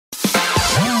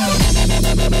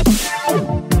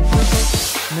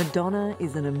Madonna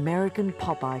is an American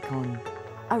pop icon,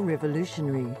 a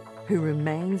revolutionary who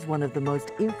remains one of the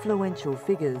most influential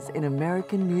figures in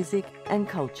American music and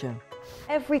culture.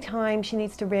 Every time she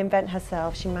needs to reinvent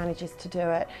herself, she manages to do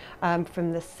it,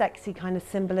 from the sexy kind of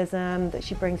symbolism that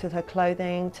she brings with her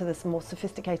clothing to this more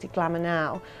sophisticated glamour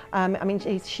now. I mean,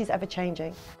 she's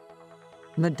ever-changing.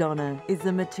 Madonna is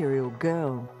a material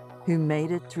girl who made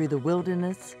it through the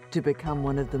wilderness to become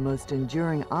one of the most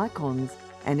enduring icons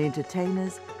and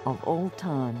entertainers of all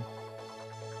time.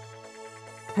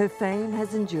 Her fame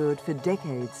has endured for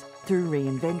decades through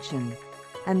reinvention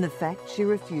and the fact she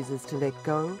refuses to let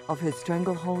go of her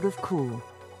stranglehold of cool.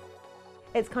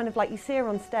 It's kind of like you see her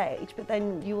on stage, but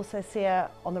then you also see her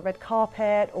on the red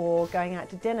carpet or going out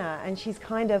to dinner, and she's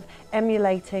kind of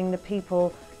emulating the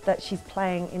people that she's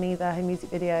playing in either her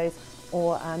music videos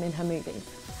or in her movies.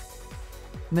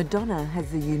 Madonna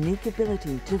has the unique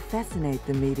ability to fascinate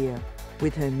the media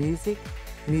with her music,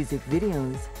 music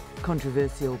videos,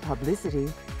 controversial publicity,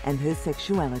 and her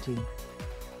sexuality.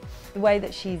 The way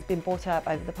that she's been brought up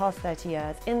over the past 30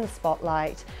 years in the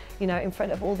spotlight, you know, in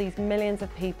front of all these millions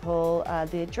of people,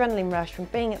 the adrenaline rush from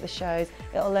being at the shows,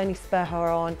 it'll only spur her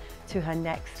on to her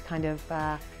next kind of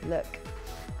look.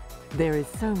 There is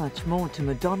so much more to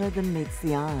Madonna than meets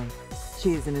the eye.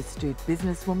 She is an astute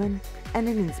businesswoman and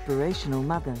an inspirational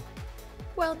mother.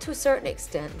 Well, to a certain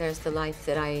extent, there's the life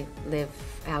that I live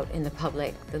out in the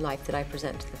public, the life that I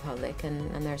present to the public, and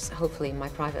there's hopefully my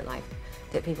private life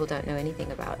that people don't know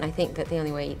anything about. And I think that the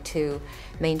only way to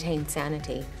maintain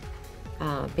sanity,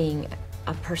 being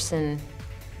a person,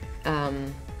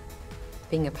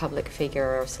 being a public figure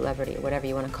or a celebrity or whatever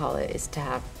you want to call it, is to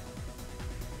have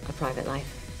a private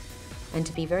life and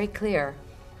to be very clear,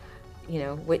 you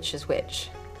know, which is which.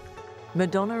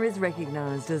 Madonna is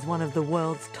recognized as one of the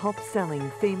world's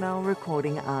top-selling female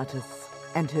recording artists,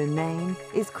 and her name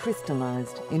is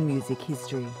crystallized in music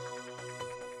history.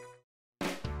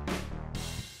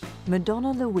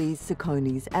 Madonna Louise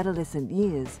Ciccone's adolescent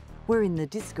years were in the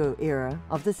disco era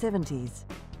of the 70s,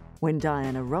 when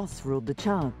Diana Ross ruled the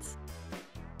charts.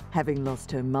 Having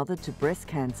lost her mother to breast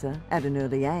cancer at an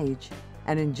early age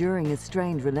and enduring a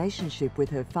strained relationship with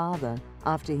her father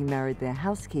after he married their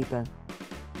housekeeper,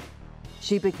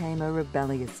 she became a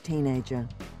rebellious teenager.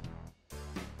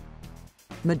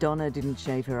 Madonna didn't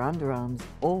shave her underarms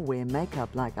or wear makeup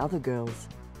like other girls.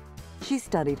 She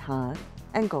studied hard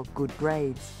and got good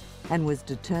grades and was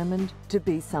determined to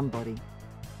be somebody.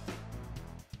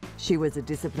 She was a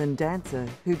disciplined dancer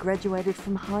who graduated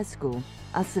from high school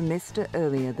a semester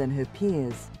earlier than her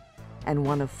peers and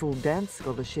won a full dance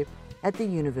scholarship at the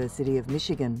University of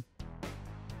Michigan.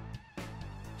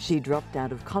 She dropped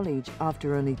out of college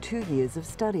after only 2 years of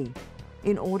study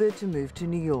in order to move to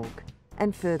New York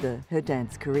and further her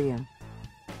dance career.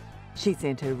 She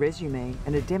sent her resume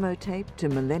and a demo tape to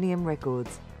Millennium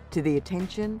Records to the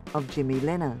attention of Jimmy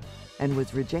Lenner and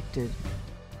was rejected.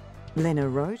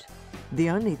 Lenner wrote, "The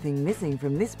only thing missing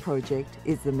from this project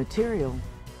is the material.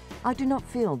 I do not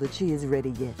feel that she is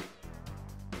ready yet."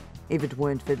 If it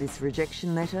weren't for this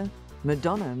rejection letter,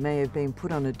 Madonna may have been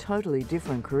put on a totally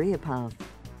different career path.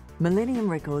 Millennium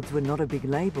Records were not a big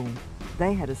label.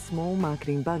 They had a small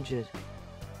marketing budget.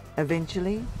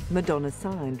 Eventually, Madonna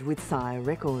signed with Sire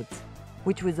Records,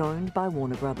 which was owned by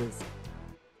Warner Brothers.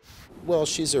 Well,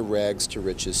 she's a rags to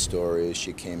riches story.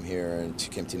 She came here and she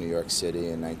came to New York City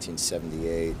in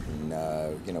 1978,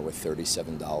 and you know, with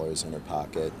 $37 in her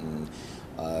pocket, and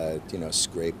you know,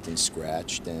 scraped and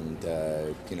scratched, and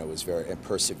you know, was very and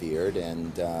persevered,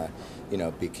 and you know,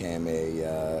 became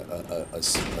a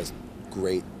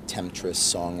great temptress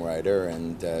songwriter,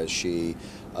 and she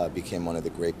became one of the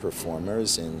great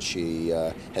performers, and she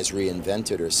has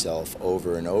reinvented herself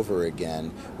over and over again,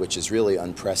 which is really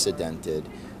unprecedented.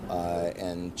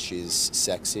 And she's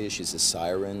sexy, she's a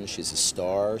siren, she's a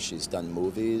star, she's done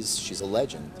movies, she's a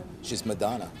legend. She's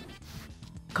Madonna.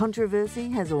 Controversy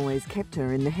has always kept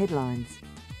her in the headlines.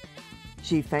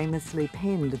 She famously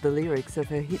penned the lyrics of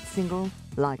her hit single,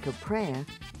 Like a Prayer,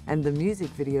 and the music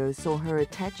video saw her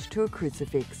attached to a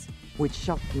crucifix, which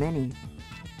shocked many.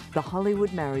 The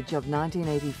Hollywood marriage of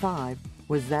 1985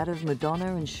 was that of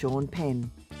Madonna and Sean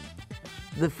Penn.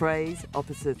 The phrase,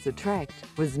 opposites attract,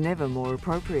 was never more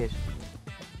appropriate.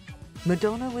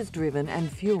 Madonna was driven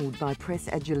and fueled by press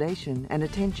adulation and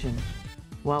attention,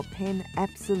 while Penn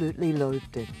absolutely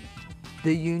loathed it.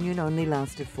 The union only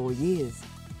lasted 4 years.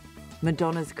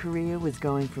 Madonna's career was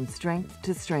going from strength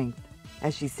to strength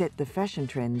as she set the fashion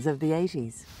trends of the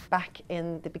 80s. Back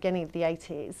in the beginning of the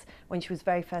 80s, when she was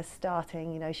very first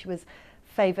starting, you know, she was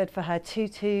favoured for her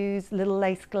tutus, little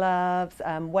lace gloves,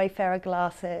 Wayfarer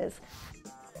glasses.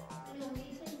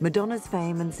 Madonna's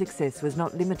fame and success was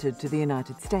not limited to the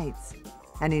United States,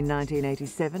 and in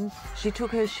 1987 she took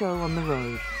her show on the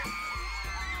road.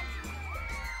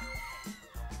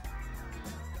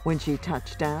 When she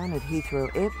touched down at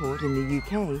Heathrow Airport in the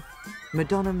UK,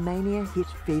 Madonna mania hit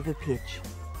fever pitch.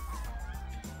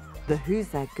 The Who's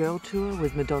That Girl tour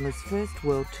was Madonna's first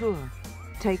world tour,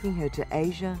 taking her to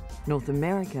Asia, North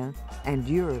America and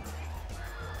Europe.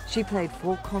 She played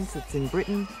 4 concerts in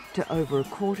Britain to over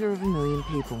 250,000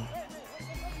 people.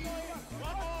 I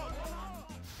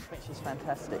think she's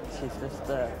fantastic. She's just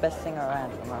the best singer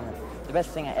around at the moment, the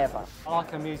best singer ever. I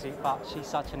like her music, but she's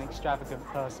such an extravagant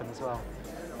person as well,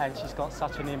 and she's got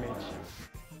such an image.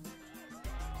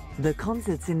 The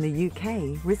concerts in the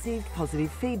UK received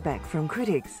positive feedback from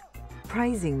critics,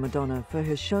 praising Madonna for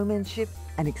her showmanship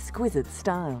and exquisite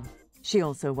style. She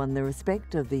also won the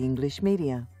respect of the English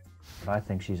media. I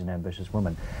think she's an ambitious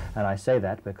woman, and I say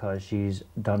that because she's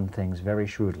done things very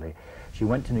shrewdly. She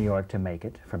went to New York to make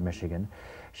it from Michigan.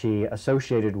 She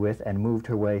associated with and moved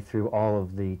her way through all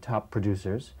of the top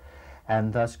producers,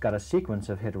 and thus got a sequence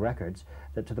of hit records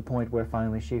that to the point where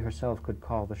finally she herself could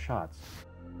call the shots.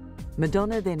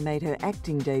 Madonna then made her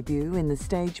acting debut in the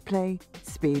stage play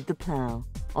Speed the Plow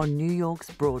on New York's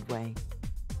Broadway.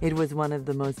 It was one of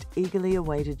the most eagerly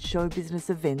awaited show business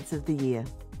events of the year.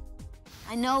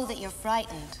 I know that you're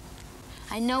frightened.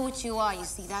 I know what you are, you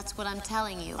see, that's what I'm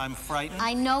telling you. I'm frightened?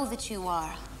 I know that you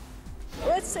are.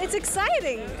 Well, it's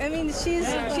exciting. I mean, she's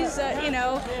you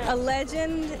know, a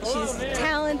legend. She's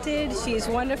talented. She's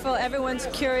wonderful. Everyone's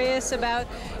curious about,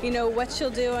 you know, what she'll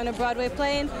do on a Broadway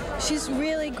play, and she's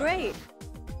really great.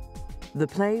 The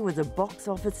play was a box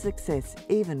office success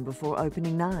even before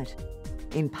opening night,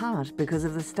 in part because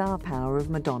of the star power of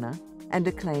Madonna and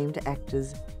acclaimed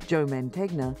actors Joe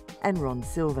Mantegna and Ron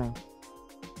Silver.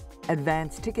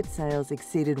 Advance ticket sales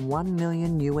exceeded $1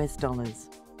 million US.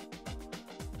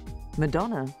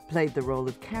 Madonna played the role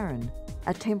of Karen,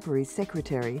 a temporary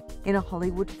secretary in a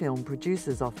Hollywood film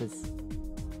producer's office.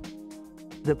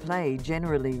 The play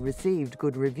generally received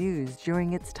good reviews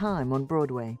during its time on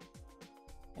Broadway.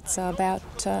 It's about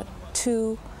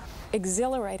 2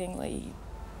 exhilaratingly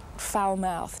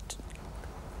foul-mouthed,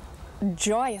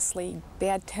 joyously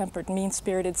bad-tempered,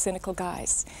 mean-spirited, cynical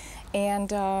guys, and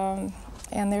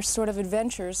their sort of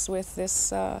adventures with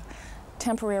this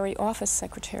temporary office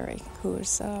secretary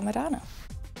who's Madonna.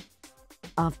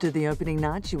 After the opening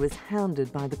night, she was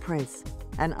hounded by the press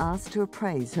and asked to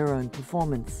appraise her own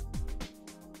performance.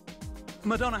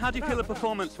 Madonna, how do you feel the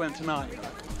performance went tonight?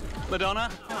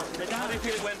 Madonna, how do you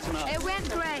feel it went tonight? It went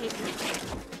great.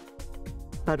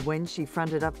 But when she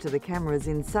fronted up to the cameras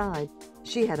inside,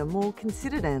 she had a more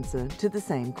considered answer to the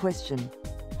same question.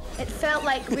 It felt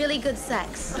like really good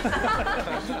sex.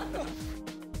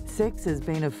 Sex has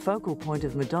been a focal point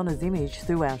of Madonna's image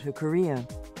throughout her career.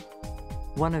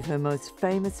 One of her most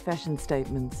famous fashion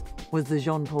statements was the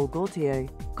Jean-Paul Gaultier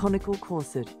conical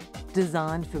corset,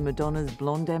 designed for Madonna's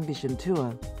Blonde Ambition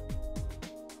tour.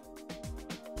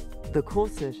 The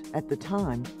corset, at the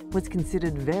time, was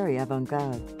considered very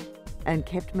avant-garde and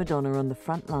kept Madonna on the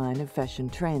front line of fashion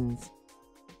trends.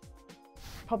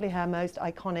 Probably her most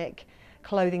iconic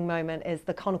clothing moment is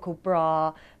the conical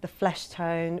bra, the flesh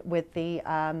tone with the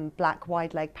black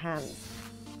wide leg pants.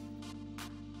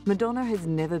 Madonna has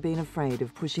never been afraid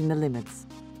of pushing the limits.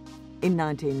 In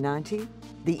 1990,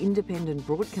 the Independent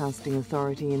Broadcasting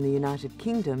Authority in the United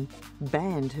Kingdom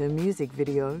banned her music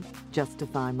video,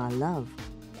 Justify My Love,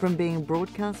 from being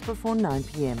broadcast before 9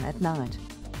 p.m. at night.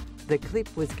 The clip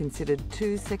was considered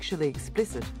too sexually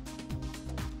explicit.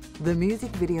 The music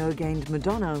video gained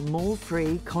Madonna more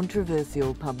free,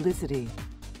 controversial publicity.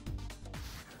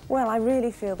 Well, I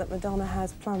really feel that Madonna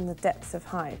has plumbed the depths of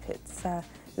hype. It's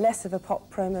less of a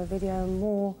pop promo video,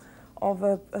 more of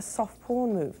a soft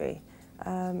porn movie.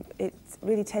 It's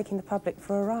really taking the public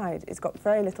for a ride. It's got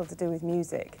very little to do with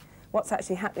music. What's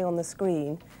actually happening on the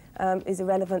screen is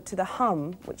irrelevant to the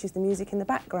hum, which is the music in the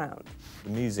background. The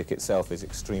music itself is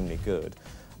extremely good.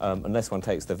 Unless one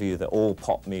takes the view that all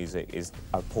pop music is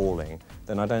appalling,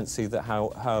 then I don't see that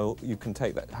how you can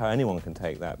take that, how anyone can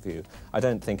take that view. I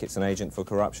don't think it's an agent for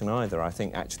corruption either. I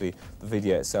think actually the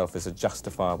video itself is a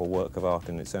justifiable work of art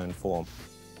in its own form.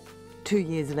 2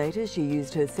 years later, she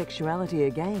used her sexuality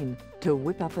again to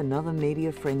whip up another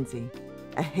media frenzy,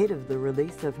 ahead of the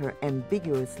release of her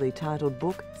ambiguously titled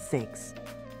book, Sex.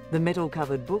 The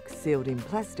metal-covered book, sealed in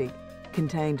plastic,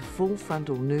 contained full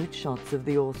frontal nude shots of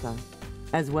the author,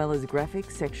 as well as graphic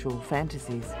sexual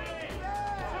fantasies.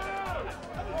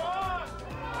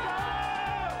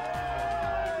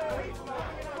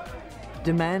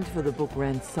 Demand for the book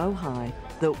ran so high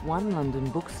that one London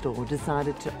bookstore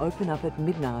decided to open up at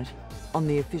midnight on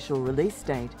the official release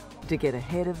date to get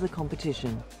ahead of the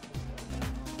competition.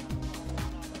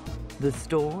 The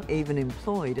store even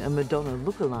employed a Madonna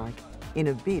lookalike in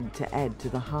a bid to add to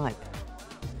the hype.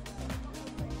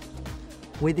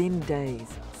 Within days,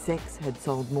 Sex had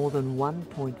sold more than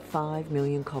 1.5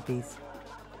 million copies,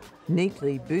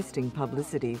 neatly boosting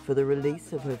publicity for the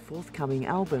release of her forthcoming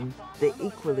album, the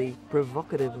equally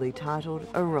provocatively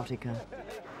titled Erotica.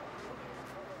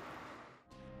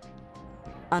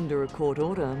 Under a court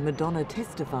order, Madonna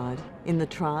testified in the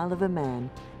trial of a man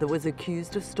that was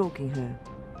accused of stalking her.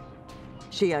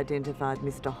 She identified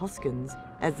Mr. Hoskins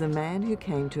as the man who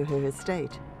came to her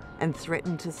estate and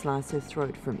threatened to slice her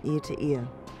throat from ear to ear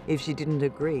if she didn't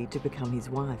agree to become his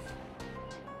wife.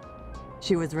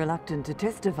 She was reluctant to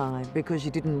testify because she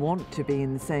didn't want to be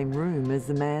in the same room as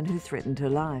the man who threatened her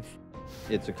life.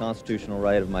 It's a constitutional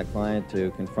right of my client to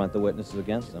confront the witnesses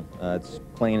against him. It's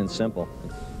plain and simple.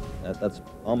 That's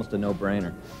almost a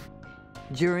no-brainer.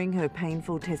 During her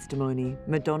painful testimony,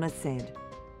 Madonna said,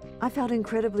 "I felt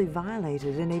incredibly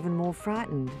violated and even more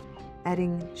frightened,"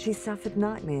 adding she suffered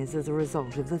nightmares as a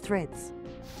result of the threats.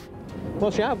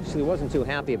 Well, she obviously wasn't too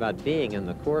happy about being in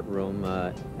the courtroom.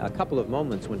 A couple of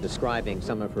moments when describing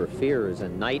some of her fears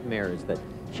and nightmares that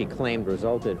she claimed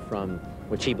resulted from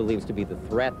what she believes to be the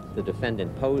threat the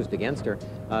defendant posed against her,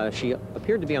 she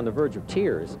appeared to be on the verge of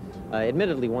tears.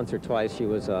 Admittedly, once or twice she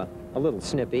was a little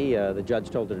snippy. The judge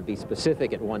told her to be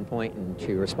specific at one point, and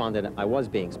she responded, "I was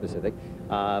being specific."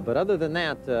 But other than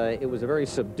that, it was a very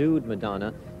subdued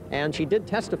Madonna. And she did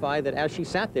testify that as she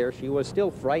sat there, she was still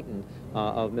frightened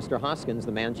of Mr. Hoskins,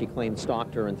 the man she claimed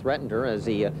stalked her and threatened her, as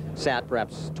he sat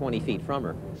perhaps 20 feet from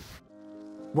her.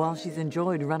 While she's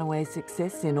enjoyed runaway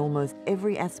success in almost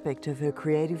every aspect of her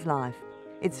creative life,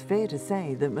 it's fair to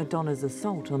say that Madonna's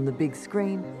assault on the big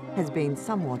screen has been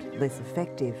somewhat less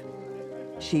effective.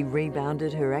 She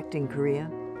rebounded her acting career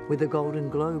with a Golden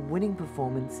Globe winning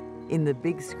performance in the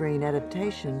big screen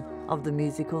adaptation of the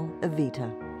musical Evita.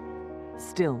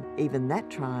 Still, even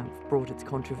that triumph brought its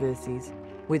controversies,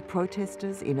 with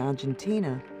protesters in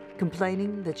Argentina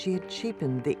complaining that she had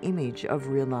cheapened the image of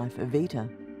real-life Evita.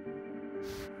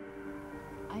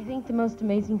 I think the most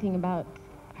amazing thing about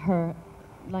her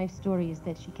life story is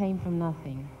that she came from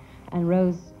nothing and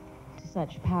rose to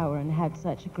such power and had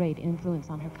such a great influence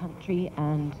on her country.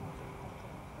 And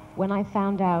when I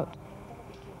found out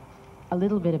a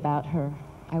little bit about her,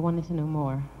 I wanted to know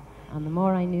more. And the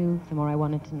more I knew, the more I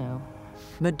wanted to know.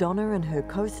 Madonna and her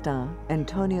co-star,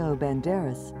 Antonio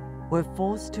Banderas, were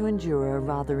forced to endure a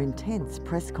rather intense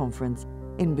press conference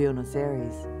in Buenos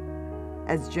Aires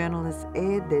as journalists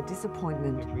aired their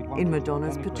disappointment in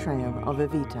Madonna's portrayal of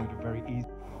Evita.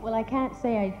 Well, I can't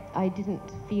say I didn't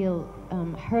feel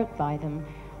hurt by them,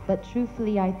 but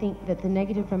truthfully I think that the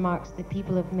negative remarks that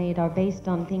people have made are based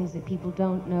on things that people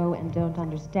don't know and don't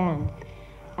understand.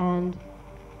 And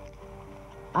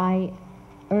I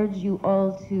urge you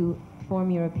all to form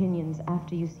your opinions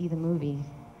after you see the movie.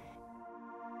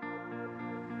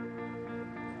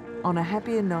 On a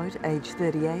happier note, age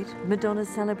 38, Madonna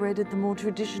celebrated the more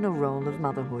traditional role of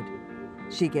motherhood.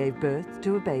 She gave birth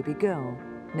to a baby girl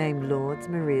named Lourdes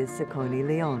Maria Ciccone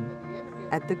Leon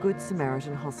at the Good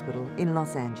Samaritan Hospital in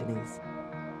Los Angeles.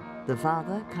 The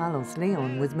father, Carlos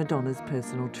Leon, was Madonna's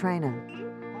personal trainer.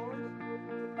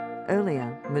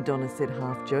 Earlier, Madonna said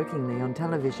half-jokingly on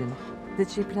television that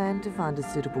she planned to find a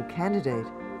suitable candidate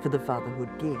for the fatherhood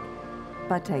gig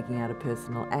by taking out a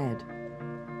personal ad.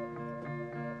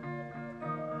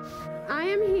 I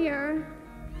am here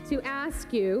to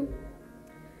ask you,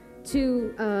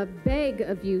 to beg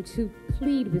of you, to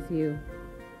plead with you.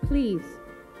 Please,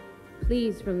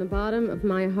 please, from the bottom of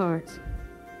my heart,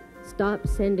 stop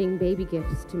sending baby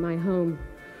gifts to my home.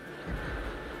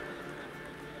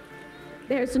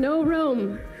 There's no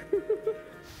room.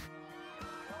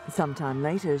 Sometime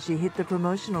later, she hit the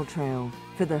promotional trail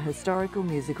for the historical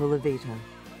musical Evita.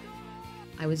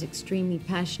 I was extremely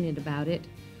passionate about it.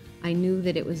 I knew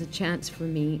that it was a chance for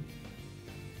me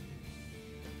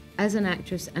as an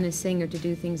actress and a singer to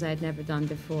do things I had never done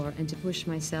before and to push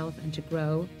myself and to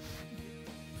grow.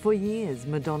 For years,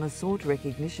 Madonna sought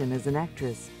recognition as an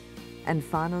actress, and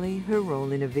finally her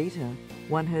role in Evita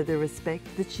won her the respect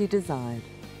that she desired.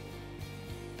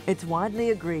 It's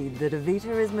widely agreed that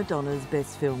Evita is Madonna's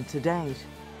best film to date,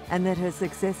 and that her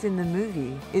success in the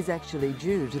movie is actually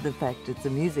due to the fact it's a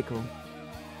musical.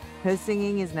 Her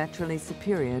singing is naturally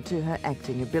superior to her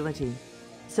acting ability,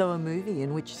 so a movie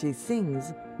in which she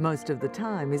sings most of the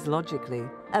time is logically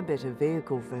a better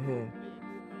vehicle for her.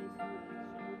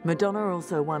 Madonna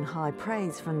also won high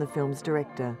praise from the film's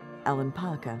director, Alan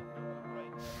Parker.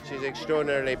 She's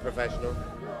extraordinarily professional,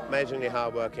 amazingly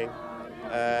hardworking,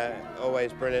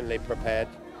 always brilliantly prepared,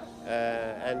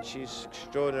 and she's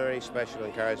extraordinarily special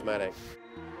and charismatic.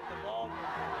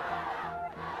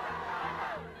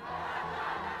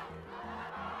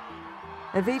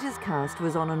 Evita's cast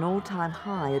was on an all-time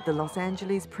high at the Los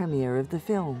Angeles premiere of the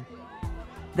film.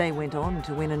 They went on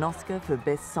to win an Oscar for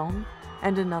Best Song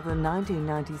and another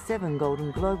 1997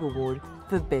 Golden Globe Award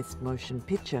for Best Motion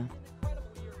Picture.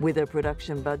 With a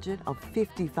production budget of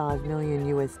 $55 million,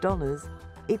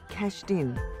 it cashed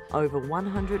in over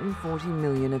 $140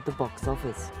 million at the box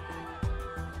office.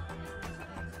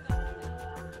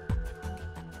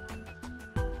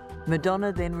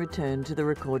 Madonna then returned to the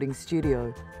recording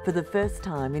studio for the first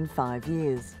time in 5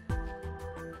 years.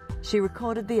 She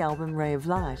recorded the album Ray of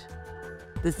Light.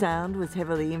 The sound was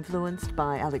heavily influenced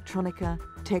by electronica,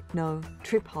 techno,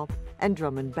 trip-hop and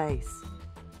drum and bass,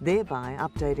 thereby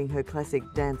updating her classic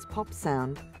dance pop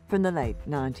sound from the late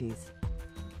 90s.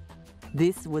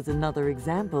 This was another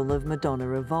example of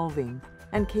Madonna evolving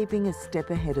and keeping a step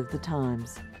ahead of the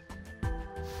times.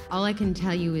 All I can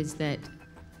tell you is that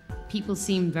people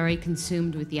seem very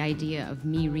consumed with the idea of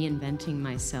me reinventing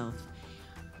myself.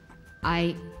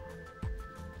 I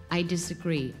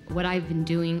disagree. What I've been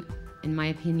doing, in my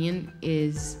opinion,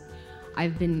 is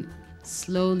I've been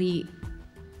slowly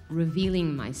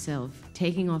revealing myself,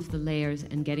 taking off the layers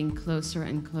and getting closer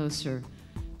and closer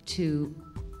to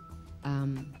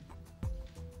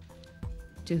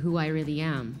who I really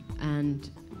am. And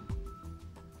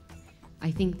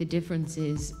I think the difference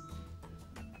is,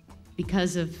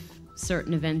 because of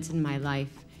certain events in my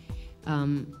life,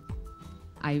 I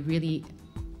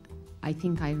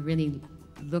think I really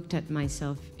looked at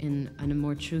myself in a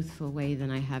more truthful way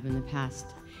than I have in the past,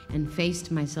 and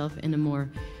faced myself in a more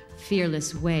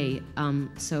fearless way.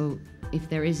 So if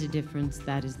there is a difference,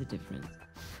 that is the difference.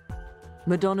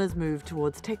 Madonna's move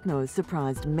towards techno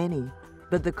surprised many,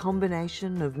 but the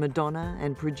combination of Madonna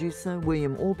and producer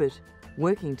William Orbit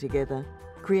working together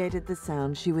created the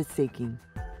sound she was seeking.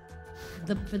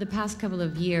 For the past couple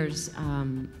of years,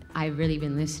 I've really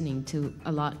been listening to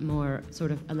a lot more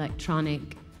sort of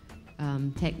electronic,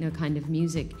 techno kind of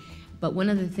music. But one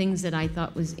of the things that I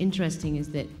thought was interesting is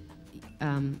that,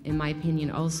 in my opinion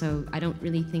also, I don't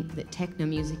really think that techno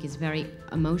music is very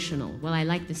emotional. Well, I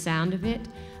like the sound of it,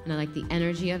 and I like the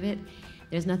energy of it.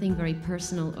 There's nothing very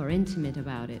personal or intimate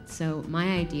about it. So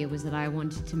my idea was that I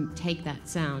wanted to take that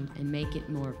sound and make it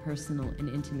more personal and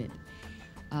intimate.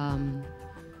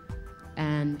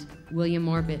 And William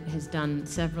Orbit has done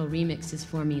several remixes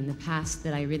for me in the past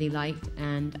that I really liked,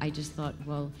 and I just thought,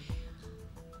 well,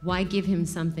 why give him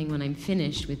something when I'm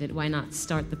finished with it? Why not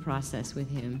start the process with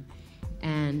him?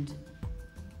 And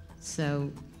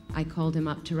so I called him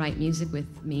up to write music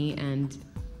with me, and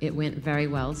it went very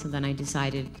well. So then I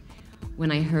decided, when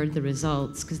I heard the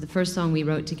results, because the first song we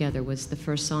wrote together was the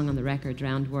first song on the record,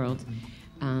 Drowned World,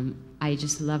 I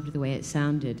just loved the way it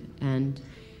sounded. And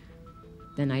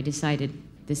then I decided,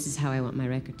 this is how I want my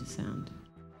record to sound.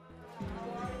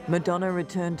 Madonna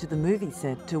returned to the movie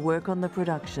set to work on the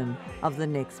production of The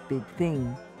Next Big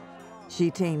Thing.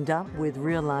 She teamed up with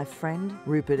real-life friend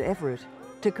Rupert Everett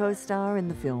to co-star in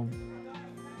the film.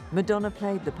 Madonna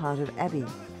played the part of Abby,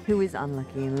 who is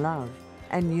unlucky in love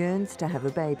and yearns to have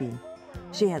a baby.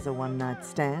 She has a one-night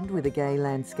stand with a gay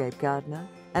landscape gardener,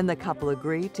 and the couple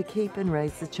agree to keep and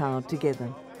raise the child together.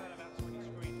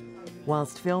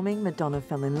 Whilst filming, Madonna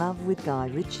fell in love with Guy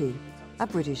Ritchie, a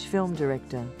British film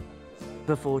director.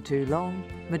 Before too long,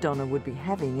 Madonna would be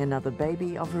having another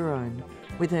baby of her own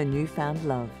with her newfound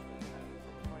love.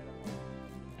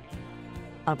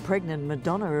 A pregnant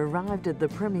Madonna arrived at the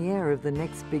premiere of The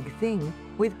Next Big Thing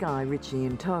with Guy Ritchie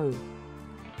in tow.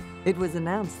 It was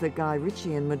announced that Guy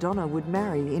Ritchie and Madonna would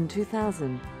marry in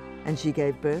 2000, and she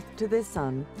gave birth to their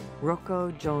son,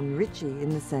 Rocco John Ritchie, in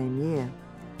the same year.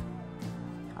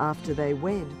 After they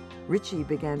wed, Ritchie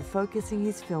began focusing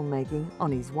his filmmaking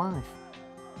on his wife.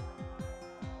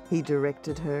 He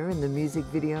directed her in the music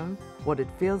video, What It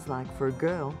Feels Like for a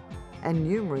Girl, and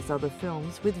numerous other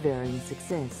films with varying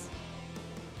success.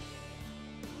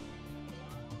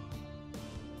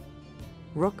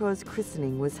 Rocco's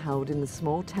christening was held in the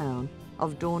small town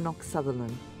of Dornoch,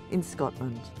 Sutherland, in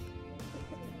Scotland.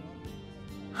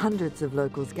 Hundreds of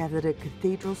locals gathered at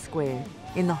Cathedral Square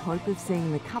in the hope of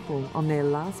seeing the couple on their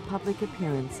last public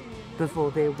appearance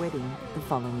before their wedding the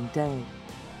following day.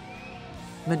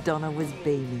 Madonna was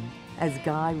beaming as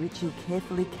Guy Ritchie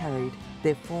carefully carried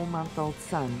their 4-month-old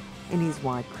son in his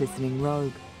white christening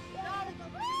robe.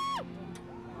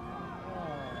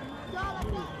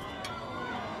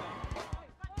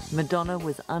 Madonna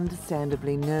was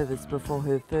understandably nervous before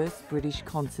her first British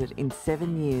concert in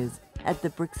 7 years at the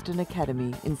Brixton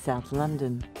Academy in South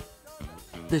London.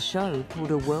 The show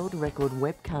pulled a world record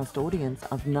webcast audience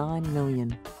of 9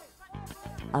 million.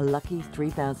 A lucky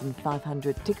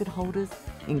 3,500 ticket holders,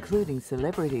 including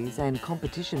celebrities and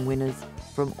competition winners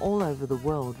from all over the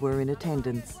world, were in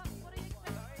attendance.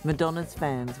 Madonna's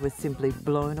fans were simply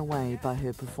blown away by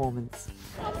her performance.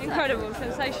 Incredible,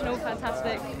 sensational,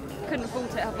 fantastic. Couldn't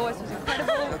fault it. Her voice was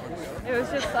incredible. It was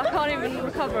just, I can't even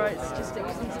recover. It was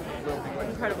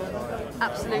incredible.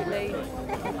 Absolutely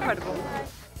incredible.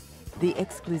 The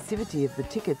exclusivity of the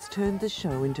tickets turned the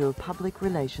show into a public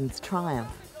relations triumph.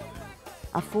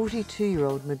 A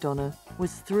 42-year-old Madonna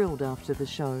was thrilled after the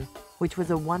show, which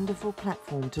was a wonderful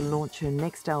platform to launch her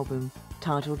next album,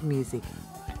 titled Music.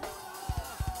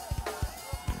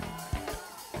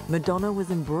 Madonna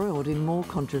was embroiled in more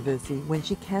controversy when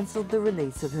she cancelled the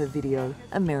release of her video,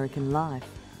 American Life,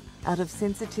 out of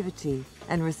sensitivity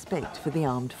and respect for the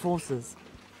armed forces.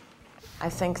 I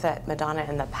think that Madonna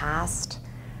in the past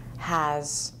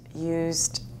has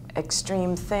used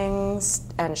extreme things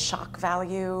and shock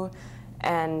value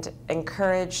and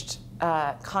encouraged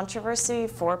controversy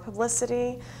for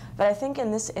publicity. But I think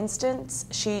in this instance,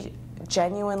 she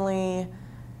genuinely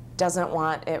doesn't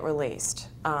want it released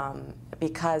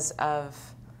because of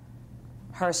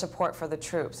her support for the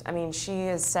troops. I mean, she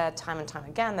has said time and time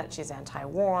again that she's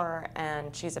anti-war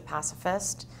and she's a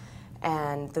pacifist,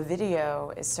 and the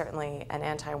video is certainly an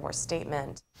anti-war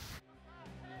statement.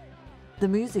 The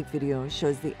music video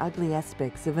shows the ugly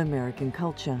aspects of American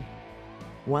culture.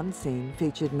 One scene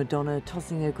featured Madonna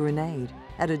tossing a grenade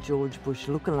at a George Bush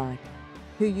lookalike,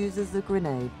 who uses the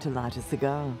grenade to light a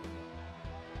cigar.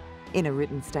 In a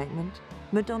written statement,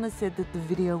 Madonna said that the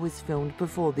video was filmed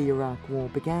before the Iraq War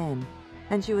began,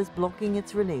 and she was blocking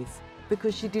its release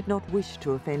because she did not wish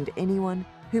to offend anyone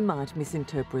who might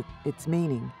misinterpret its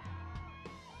meaning.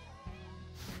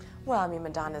 Well, I mean,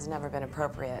 Madonna's never been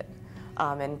appropriate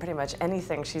in pretty much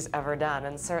anything she's ever done,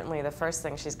 and certainly the first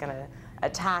thing she's going to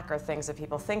attack are things that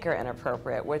people think are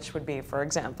inappropriate, which would be, for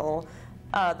example,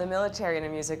 the military in a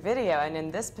music video. And in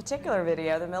this particular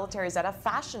video, the military's at a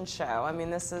fashion show. I mean,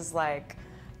 this is like,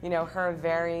 you know, her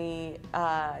very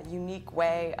unique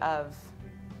way of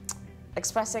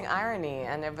expressing irony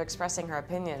and of expressing her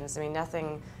opinions. I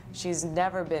mean, she's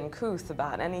never been couth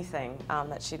about anything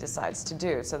that she decides to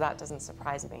do, so that doesn't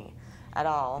surprise me at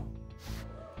all.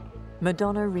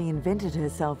 Madonna reinvented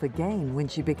herself again when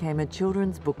she became a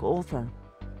children's book author.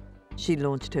 She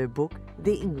launched her book,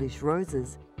 The English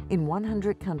Roses, in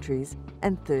 100 countries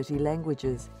and 30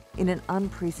 languages in an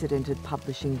unprecedented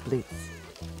publishing blitz.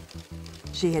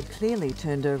 She had clearly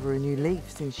turned over a new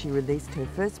leaf since she released her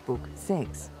first book,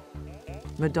 Sex.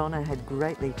 Madonna had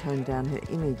greatly toned down her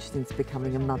image since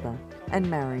becoming a mother and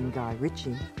marrying Guy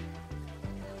Ritchie.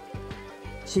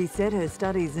 She said her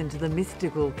studies into the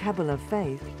mystical Kabbalah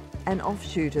faith, an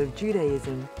offshoot of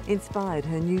Judaism, inspired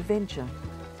her new venture.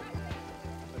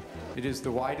 It is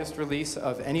the widest release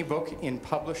of any book in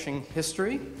publishing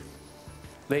history.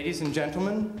 Ladies and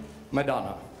gentlemen,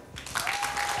 Madonna.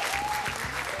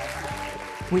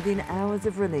 Within hours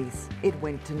of release, it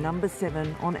went to number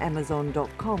 7 on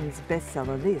Amazon.com's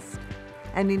bestseller list,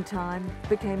 and in time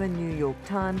became a New York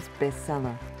Times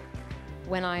bestseller.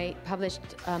 When I published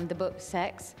the book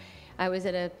Sex, I was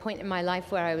at a point in my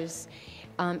life where I was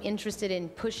interested in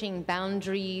pushing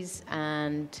boundaries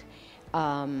and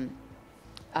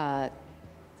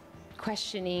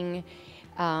questioning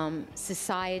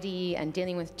society and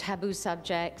dealing with taboo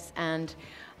subjects, and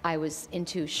I was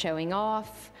into showing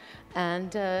off,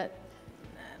 and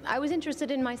I was interested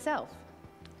in myself,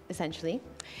 essentially.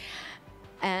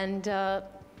 And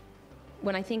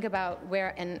when I think about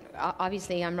where, and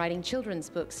obviously I'm writing children's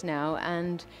books now,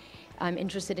 and I'm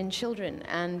interested in children,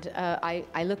 and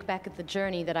I look back at the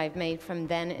journey that I've made from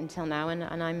then until now, and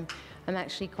I'm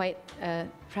actually quite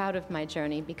proud of my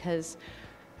journey, because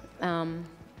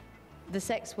the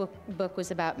sex book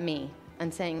was about me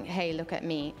and saying, hey, look at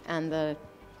me, and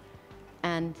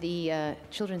the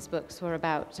children's books were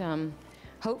about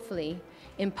hopefully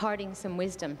imparting some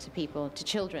wisdom to people, to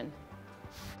children.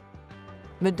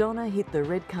 Madonna hit the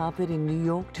red carpet in New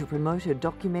York to promote her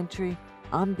documentary,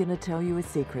 I'm Gonna Tell You a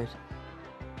Secret.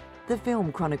 The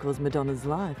film chronicles Madonna's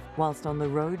life whilst on the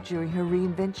road during her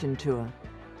reinvention tour,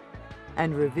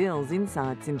 and reveals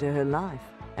insights into her life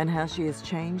and how she has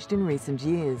changed in recent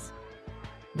years.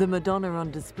 The Madonna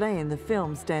on display in the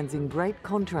film stands in great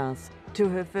contrast to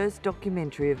her first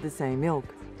documentary of the same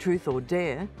ilk, Truth or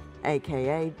Dare,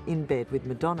 aka In Bed with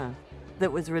Madonna,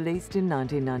 that was released in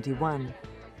 1991.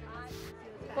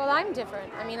 Well, I'm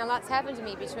different. I mean, a lot's happened to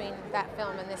me between that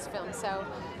film and this film, so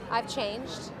I've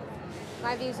changed.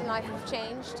 My views in life have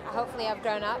changed. Hopefully I've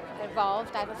grown up,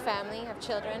 evolved. I have a family, I have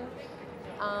children.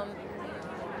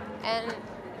 And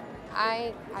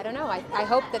I don't know, I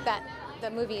hope that the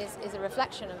movie is a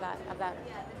reflection of that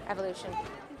evolution.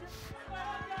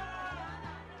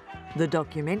 The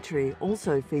documentary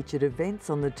also featured events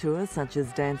on the tour such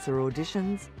as dancer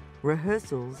auditions,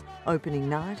 rehearsals, opening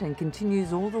night, and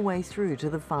continues all the way through to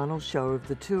the final show of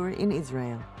the tour in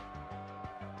Israel.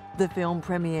 The film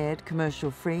premiered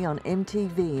commercial-free on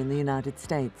MTV in the United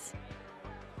States.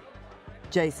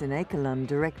 Jason Akerlund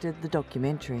directed the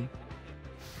documentary.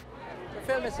 The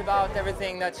film is about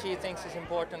everything that she thinks is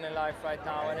important in life right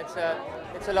now, and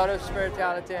it's a lot of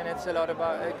spirituality, and it's a lot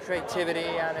about creativity,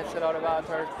 and it's a lot about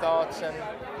her thoughts and,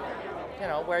 you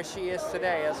know, where she is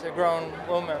today as a grown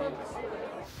woman.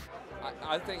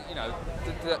 I think, you know,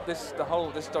 this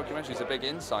documentary is a big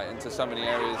insight into so many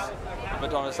areas of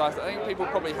Madonna's life that I think people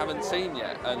probably haven't seen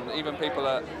yet, and even people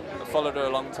that have followed her a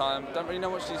long time don't really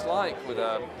know what she's like with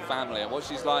her family and what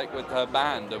she's like with her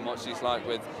band and what she's like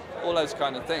with all those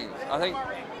kind of things. I think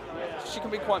she can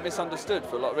be quite misunderstood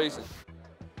for a lot of reasons.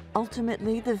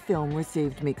 Ultimately, the film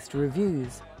received mixed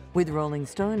reviews, with Rolling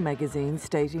Stone magazine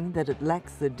stating that it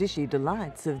lacks the dishy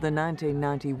delights of the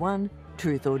 1991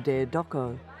 Truth or Dare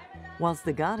doco, whilst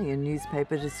The Guardian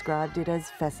newspaper described it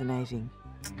as fascinating.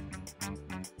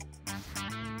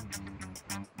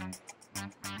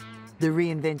 The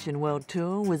Reinvention World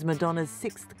Tour was Madonna's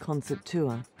 6th concert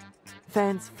tour.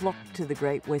 Fans flocked to the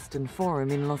Great Western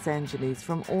Forum in Los Angeles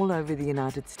from all over the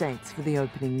United States for the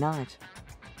opening night.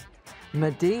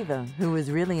 Madiva, who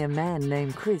was really a man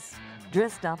named Chris,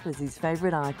 dressed up as his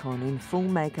favourite icon in full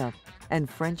makeup and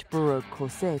French Baroque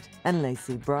corset and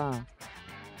lacy bra.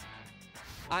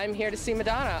 I'm here to see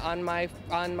Madonna on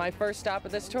my first stop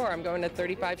of this tour. I'm going to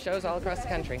 35 shows all across the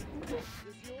country.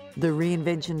 The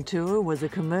Reinvention Tour was a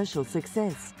commercial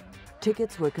success.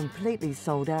 Tickets were completely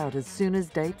sold out as soon as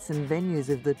dates and venues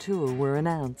of the tour were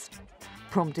announced,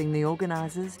 prompting the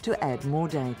organisers to add more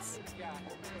dates.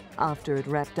 After it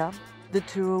wrapped up, the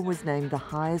tour was named the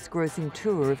highest grossing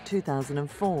tour of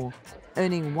 2004,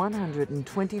 earning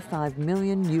 $125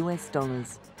 million US,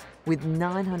 with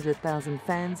 900,000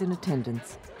 fans in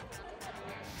attendance.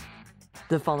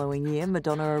 The following year,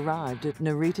 Madonna arrived at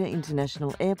Narita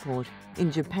International Airport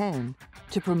in Japan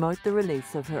to promote the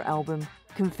release of her album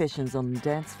Confessions on the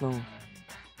Dance Floor.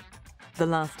 The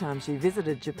last time she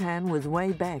visited Japan was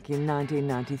way back in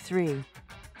 1993.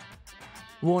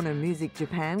 Warner Music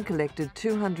Japan collected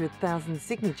 200,000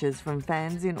 signatures from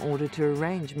fans in order to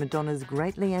arrange Madonna's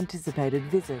greatly anticipated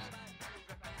visit.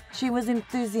 She was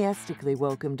enthusiastically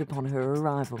welcomed upon her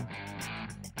arrival.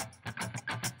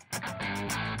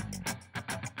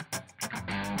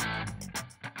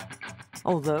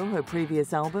 Although her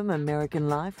previous album, American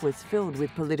Life, was filled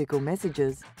with political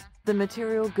messages, the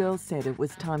Material Girl said it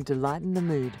was time to lighten the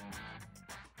mood.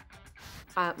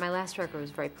 My last record was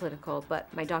very political, but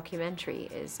my documentary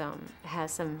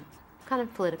has some kind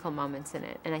of political moments in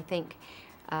it. And I think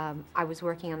I was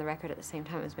working on the record at the same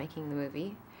time as making the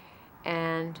movie.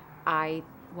 And I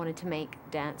wanted to make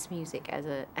dance music as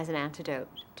an antidote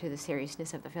to the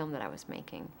seriousness of the film that I was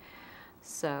making.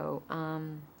 So,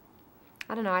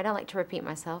 I don't know, I don't like to repeat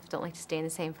myself, don't like to stay in the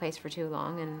same place for too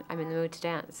long, and I'm in the mood to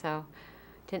dance, so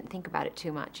didn't think about it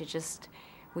too much. It just,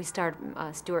 we started,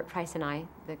 Stuart Price and I,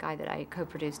 the guy that I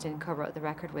co-produced and co-wrote the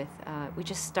record with, we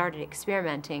just started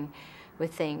experimenting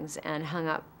with things and Hung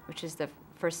Up, which is the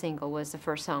first single, was the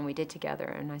first song we did together,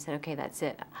 and I said, okay, that's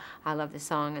it. I love this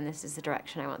song, and this is the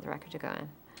direction I want the record to go in.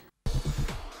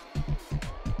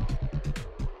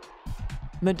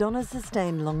 Madonna's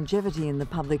sustained longevity in the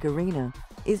public arena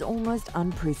is almost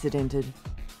unprecedented.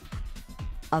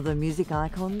 Other music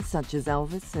icons such as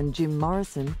Elvis and Jim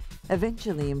Morrison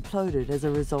eventually imploded as a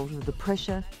result of the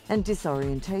pressure and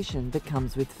disorientation that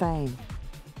comes with fame.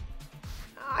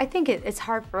 I think it's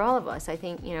hard for all of us. I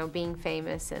think, you know, being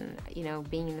famous and, you know,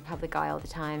 being in the public eye all the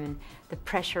time and the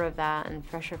pressure of that and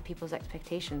pressure of people's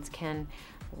expectations can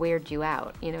weird you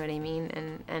out, you know what I mean?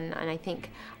 And I think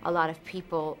a lot of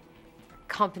people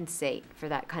compensate for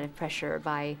that kind of pressure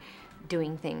by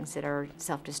doing things that are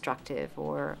self-destructive,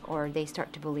 or they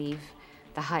start to believe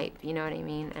the hype, you know what I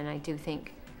mean? And I do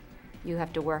think you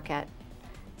have to work at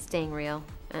staying real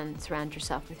and surround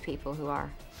yourself with people who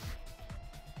are.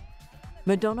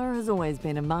 Madonna has always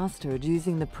been a master at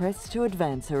using the press to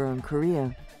advance her own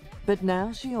career, but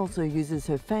now she also uses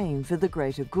her fame for the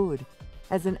greater good,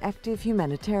 as an active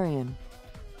humanitarian.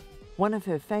 One of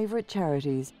her favourite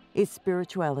charities is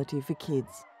Spirituality for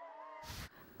Kids.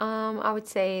 I would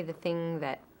say the thing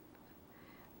that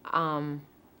I'm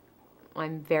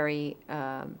very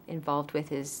involved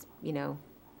with is, you know,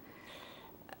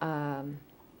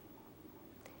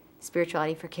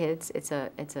 Spirituality for Kids. It's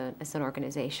an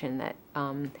organization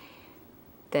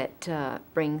that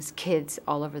brings kids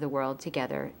all over the world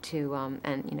together to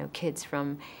and you know, kids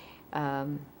from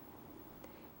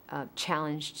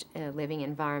challenged living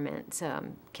environments,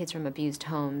 kids from abused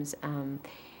homes.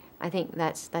 I think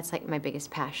that's like my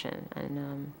biggest passion,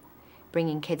 and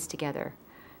bringing kids together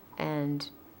and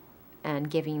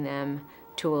giving them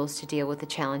tools to deal with the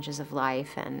challenges of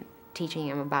life, and teaching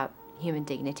them about human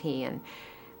dignity and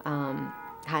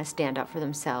how to stand up for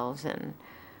themselves. And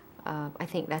I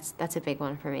think that's a big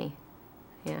one for me.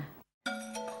 Yeah.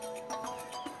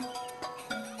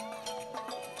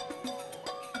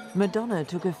 Madonna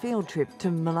took a field trip to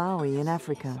Malawi in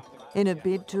Africa in a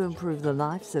bid to improve the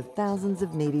lives of thousands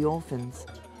of needy orphans.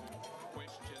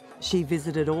 She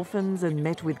visited orphans and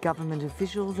met with government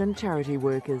officials and charity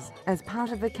workers as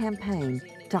part of a campaign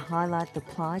to highlight the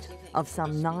plight of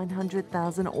some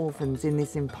 900,000 orphans in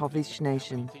this impoverished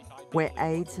nation, where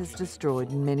AIDS has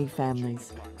destroyed many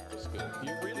families.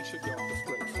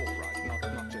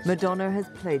 Madonna has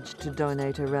pledged to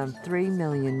donate around $3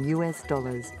 million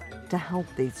to help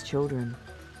these children.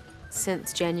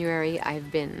 Since January, I've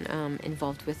been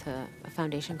involved with a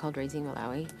foundation called Raising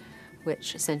Malawi,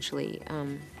 which essentially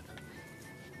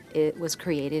it was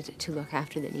created to look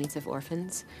after the needs of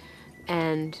orphans,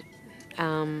 and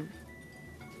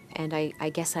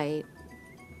I guess I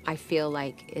feel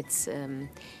like it's in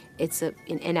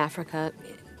Africa,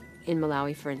 in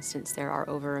Malawi, for instance, there are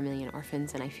over 1 million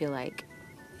orphans, and I feel like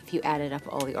if you added up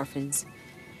all the orphans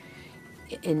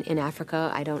in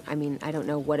Africa, I don't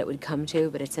know what it would come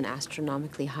to, but it's an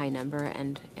astronomically high number,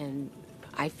 and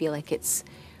I feel like it's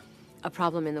a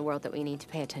problem in the world that we need to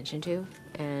pay attention to.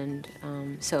 And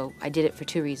so I did it for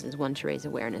two reasons: one, to raise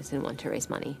awareness, and one, to raise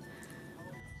money.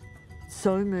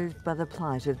 So moved by the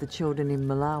plight of the children in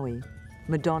Malawi,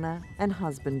 Madonna and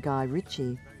husband Guy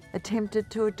Ritchie attempted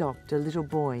to adopt a little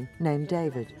boy named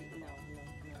David.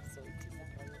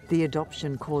 The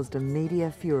adoption caused a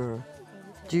media furor.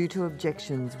 Due to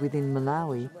objections within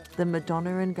Malawi, the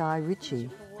Madonna and Guy Ritchie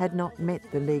had not met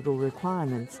the legal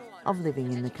requirements of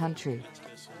living in the country.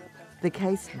 The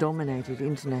case dominated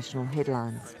international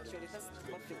headlines.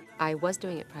 I was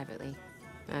doing it privately,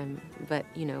 but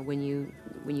you know, when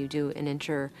you do an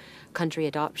inter-country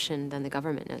adoption, then the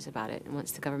government knows about it, and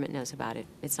once the government knows about it,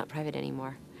 it's not private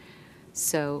anymore.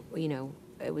 So, you know,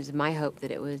 it was my hope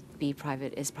that it would be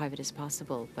private as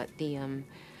possible, but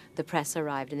the press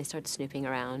arrived and they started snooping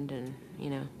around, and, you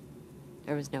know,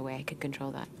 there was no way I could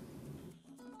control that.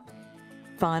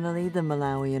 Finally, the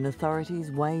Malawian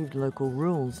authorities waived local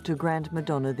rules to grant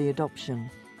Madonna the adoption.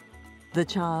 The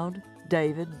child,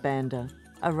 David Banda,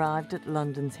 arrived at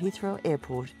London's Heathrow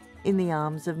Airport in the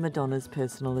arms of Madonna's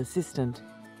personal assistant,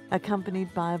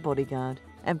 accompanied by a bodyguard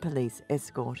and police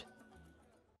escort.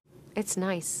 It's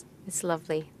nice. It's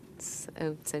lovely. It's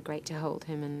great to hold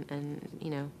him, and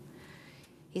you know,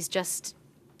 he's just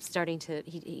starting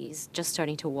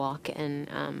to walk,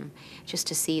 and just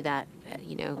to see that,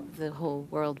 you know, the whole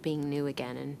world being new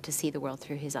again, and to see the world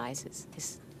through his eyes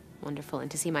is wonderful, and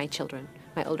to see my children,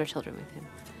 my older children, with him.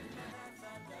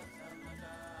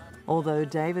 Although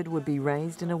David would be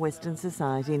raised in a Western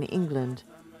society in England,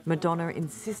 Madonna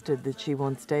insisted that she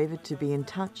wants David to be in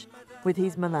touch with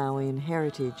his Malawian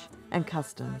heritage and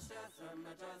customs.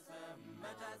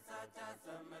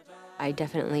 I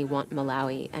definitely want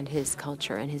Malawi and his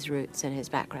culture and his roots and his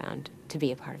background to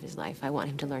be a part of his life. I want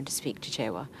him to learn to speak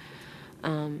Chichewa.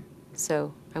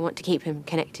 So I want to keep him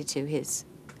connected to his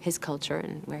culture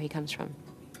and where he comes from.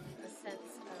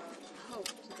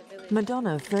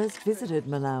 Madonna first visited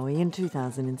Malawi in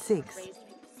 2006.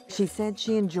 She said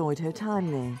she enjoyed her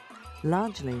time there,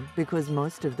 largely because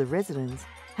most of the residents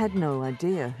had no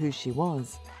idea who she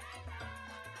was.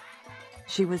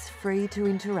 She was free to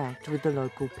interact with the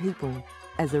local people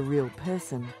as a real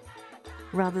person,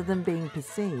 rather than being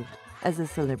perceived as a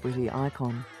celebrity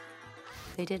icon.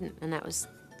 They didn't, and that was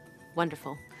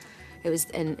wonderful. It was,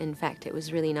 and in fact, it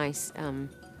was really nice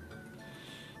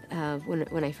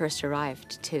when I first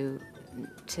arrived to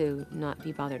not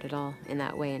be bothered at all in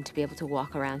that way, and to be able to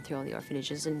walk around through all the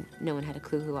orphanages, and no one had a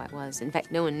clue who I was. In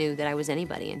fact, no one knew that I was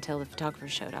anybody until the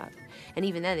photographers showed up. And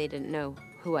even then, they didn't know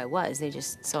who I was. They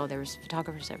just saw there was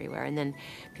photographers everywhere, and then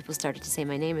people started to say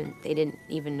my name, and they didn't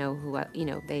even know who I, you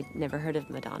know, they'd never heard of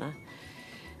Madonna.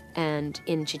 And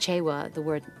in Chichewa, the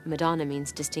word Madonna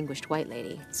means distinguished white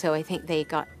lady. So I think they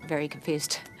got very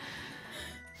confused.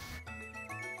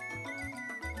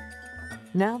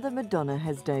 Now that Madonna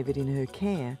has David in her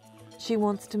care, she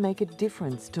wants to make a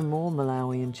difference to more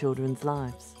Malawian children's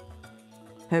lives.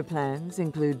 Her plans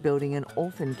include building an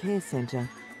orphan care centre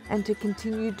and to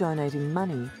continue donating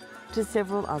money to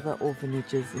several other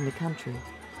orphanages in the country.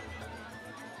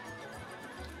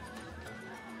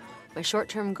 My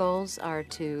short-term goals are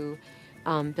to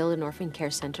build an orphan care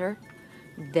center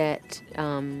that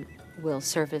will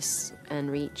service and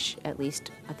reach at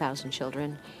least 1,000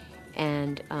 children.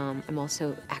 And I'm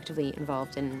also actively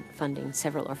involved in funding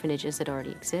several orphanages that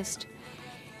already exist.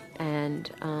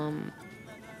 And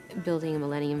building a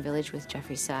Millennium Village with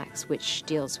Jeffrey Sachs, which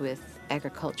deals with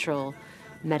agricultural,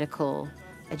 medical,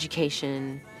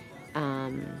 education,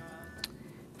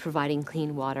 providing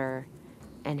clean water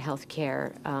and health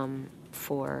care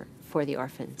for the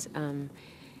orphans.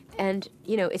 And,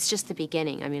 you know, it's just the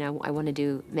beginning. I mean, I want to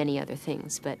do many other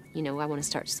things, but, you know, I want to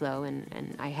start slow,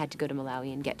 and I had to go to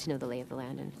Malawi and get to know the lay of the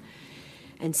land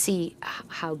and see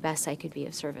how best I could be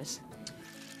of service.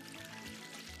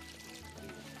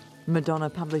 Madonna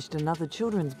published another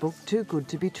children's book, Too Good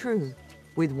to Be True,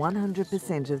 with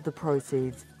 100% of the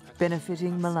proceeds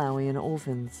benefiting Malawian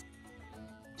orphans.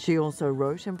 She also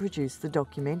wrote and produced the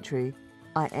documentary,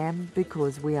 I Am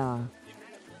Because We Are.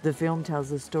 The film tells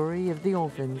the story of the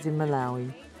orphans in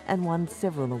Malawi and won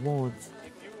several awards.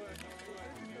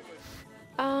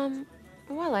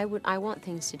 Well, I want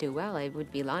things to do well. I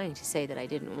would be lying to say that I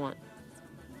didn't want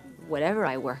whatever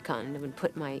I work on. I would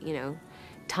put my, you know,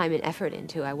 time and effort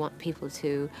into. I want people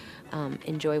to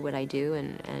enjoy what I do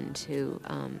and to.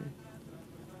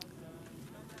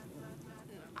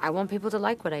 I want people to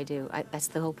like what I do. That's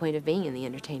the whole point of being in the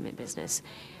entertainment business.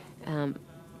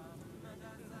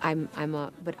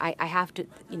 But I have to,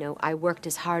 you know, I worked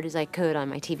as hard as I could on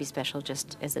my TV special,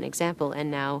 just as an example, and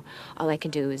now all I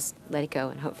can do is let it go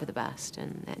and hope for the best,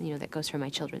 and that, you know, that goes for my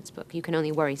children's book. You can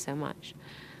only worry so much.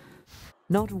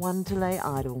 Not one to lay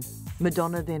idle,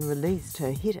 Madonna then released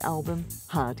her hit album,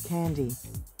 Hard Candy,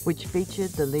 which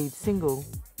featured the lead single,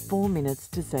 4 Minutes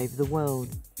to Save the World,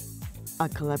 a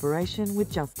collaboration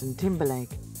with Justin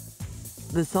Timberlake.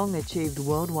 The song achieved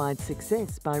worldwide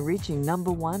success by reaching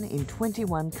 #1 in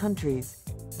 21 countries,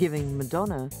 giving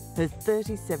Madonna her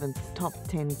 37th top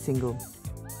 10 single.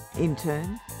 In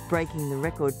turn, breaking the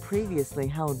record previously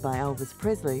held by Elvis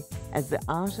Presley as the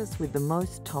artist with the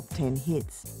most top 10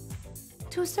 hits.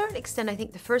 To a certain extent, I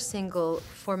think the first single,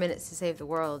 4 Minutes to Save the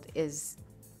World, is,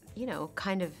 you know,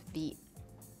 kind of the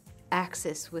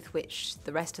axis with which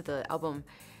the rest of the album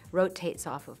rotates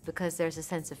off of, because there's a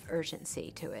sense of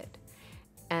urgency to it.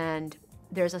 And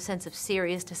there's a sense of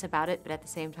seriousness about it, but at the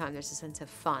same time, there's a sense of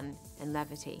fun and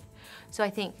levity. So I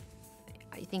think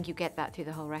you get that through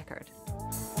the whole record.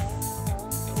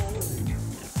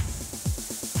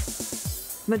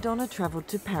 Madonna travelled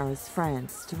to Paris,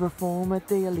 France, to perform at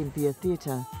the Olympia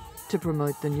Theatre to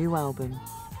promote the new album.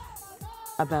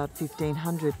 About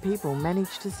 1,500 people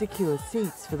managed to secure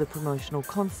seats for the promotional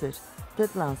concert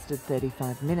that lasted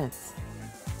 35 minutes.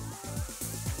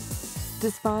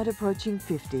 Despite approaching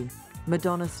 50,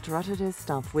 Madonna strutted her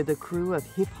stuff with a crew of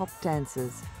hip-hop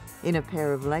dancers in a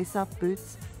pair of lace-up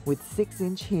boots with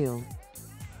 6-inch heels.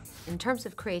 In terms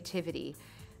of creativity,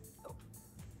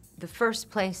 the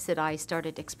first place that I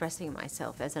started expressing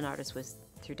myself as an artist was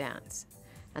through dance,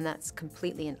 and that's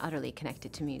completely and utterly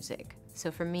connected to music. So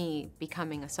for me,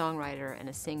 becoming a songwriter and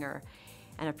a singer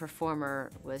and a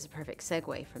performer was a perfect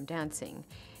segue from dancing.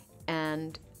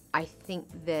 And I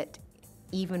think that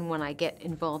even when I get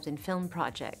involved in film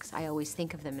projects, I always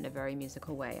think of them in a very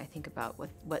musical way. I think about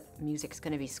what music's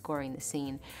going to be scoring the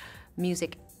scene.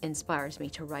 Music inspires me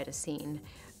to write a scene.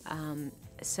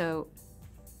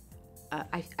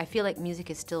 I feel like music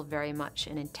is still very much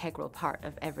an integral part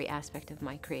of every aspect of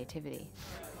my creativity.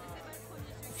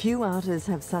 Few artists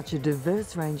have such a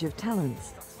diverse range of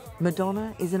talents.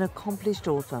 Madonna is an accomplished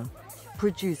author,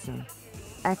 producer,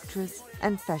 actress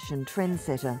and fashion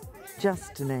trendsetter,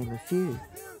 just to name a few.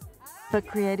 But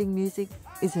creating music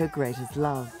is her greatest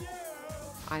love.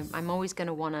 I'm always going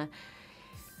to want to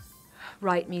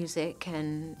write music,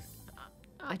 and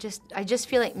I just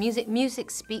feel like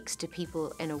music speaks to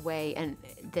people in a way and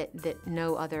that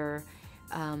no other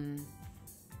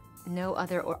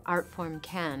art form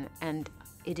can, and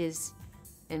it is,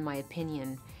 in my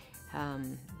opinion,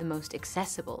 the most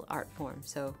accessible art form.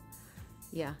 So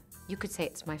yeah, you could say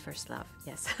it's my first love,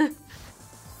 yes.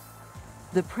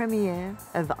 The premiere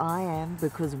of I Am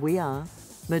Because We Are,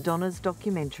 Madonna's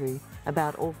documentary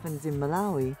about orphans in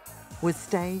Malawi, was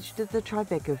staged at the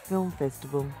Tribeca Film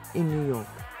Festival in New York.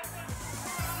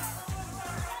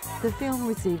 The film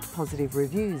received positive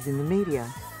reviews in the media.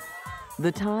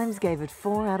 The Times gave it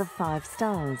 4 out of 5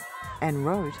 stars and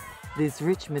wrote, This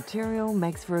rich material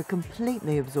makes for a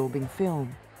completely absorbing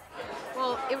film.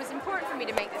 Well, it was important for me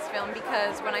to make this film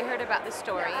because when I heard about the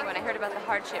story, when I heard about the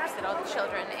hardships that all the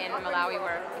children in Malawi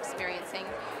were experiencing,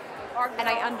 and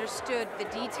I understood the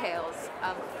details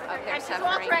of their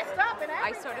suffering,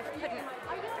 I sort of couldn't,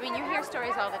 I mean, you hear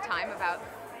stories all the time about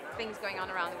things going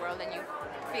on around the world and you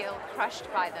feel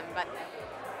crushed by them, but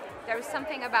there was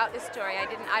something about this story,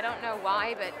 I don't know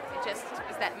why, but it just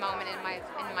was that moment in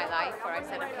my life where I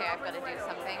said, okay, I've got to do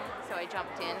something, so I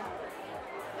jumped in,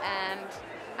 and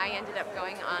I ended up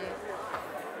going on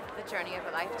the journey of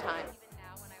a lifetime.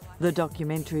 The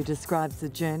documentary describes the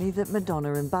journey that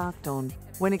Madonna embarked on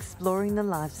when exploring the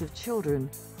lives of children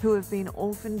who have been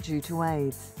orphaned due to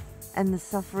AIDS and the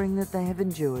suffering that they have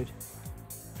endured.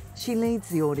 She leads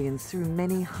the audience through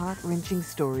many heart-wrenching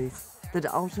stories that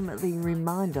ultimately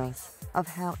remind us of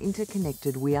how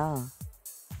interconnected we are.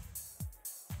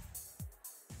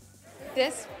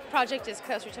 This project is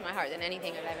closer to my heart than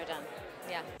anything I've ever done.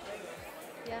 Yeah.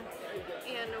 Yeah.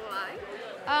 And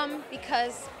why?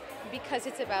 Because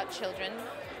it's about children,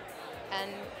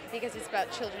 and because it's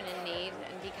about children in need,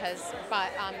 and because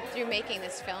through making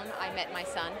this film, I met my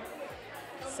son.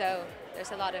 So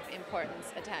there's a lot of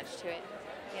importance attached to it.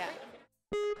 Yeah.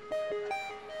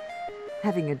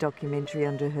 Having a documentary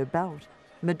under her belt,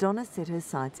 Madonna set her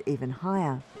sights even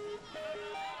higher.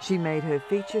 She made her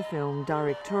feature film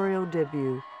directorial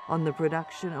debut on the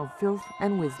production of Filth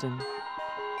and Wisdom.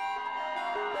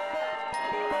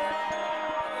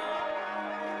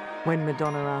 When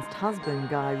Madonna asked husband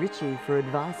Guy Ritchie for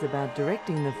advice about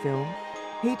directing the film,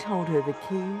 he told her the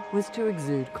key was to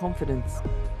exude confidence.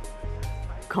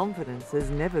 Confidence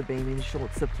has never been in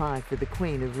short supply for the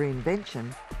queen of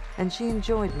reinvention, and she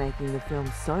enjoyed making the film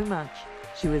so much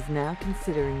she was now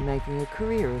considering making a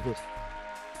career of it.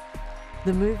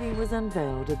 The movie was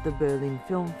unveiled at the Berlin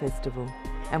Film Festival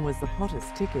and was the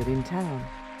hottest ticket in town.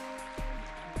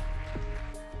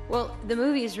 Well, the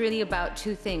movie is really about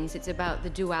two things. It's about the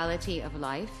duality of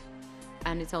life,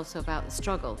 and it's also about the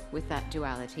struggle with that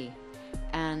duality.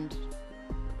 And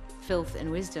Filth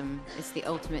and Wisdom is the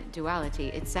ultimate duality.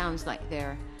 It sounds like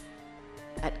they're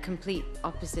at complete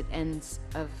opposite ends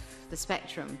of the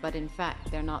spectrum, but in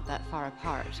fact, they're not that far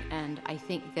apart. And I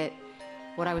think that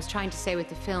what I was trying to say with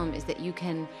the film is that you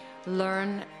can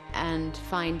learn and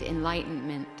find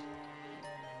enlightenment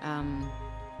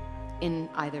in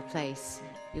either place.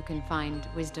 You can find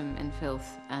wisdom and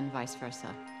filth and vice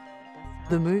versa.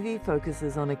 The movie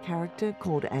focuses on a character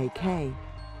called AK,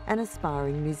 an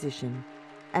aspiring musician,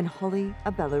 and Holly,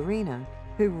 a ballerina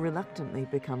who reluctantly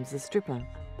becomes a stripper.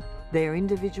 Their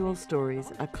individual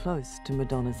stories are close to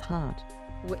Madonna's heart.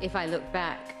 If I look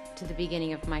back to the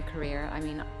beginning of my career, I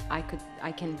mean, I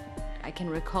can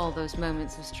recall those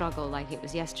moments of struggle like it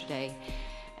was yesterday.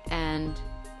 And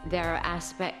there are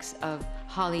aspects of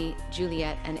Holly,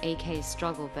 Juliet, and AK's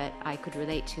struggle that I could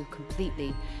relate to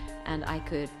completely, and I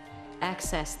could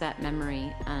access that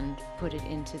memory and put it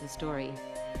into the story.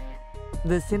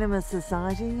 The Cinema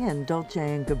Society and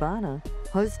Dolce & Gabbana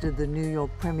hosted the New York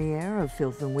premiere of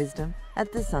Filth and Wisdom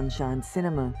at the Sunshine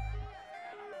Cinema.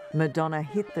 Madonna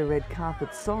hit the red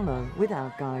carpet solo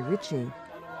without Guy Ritchie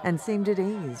and seemed at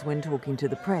ease when talking to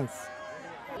the press.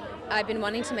 I've been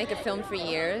wanting to make a film for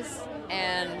years,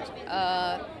 and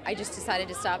I just decided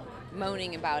to stop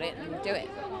moaning about it and do it.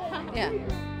 Yeah.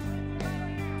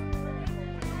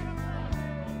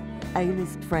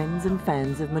 A-list friends and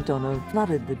fans of Madonna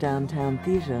flooded the downtown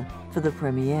theatre for the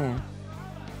premiere.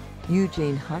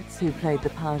 Eugene Hutz, who played the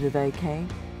part of AK,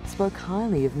 spoke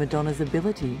highly of Madonna's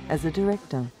ability as a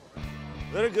director.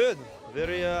 Very good,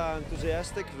 very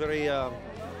enthusiastic, very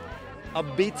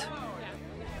upbeat,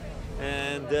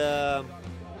 and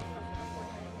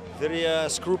very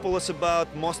scrupulous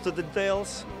about most of the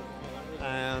details,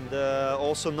 and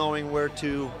also knowing where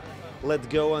to let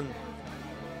go and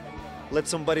let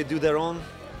somebody do their own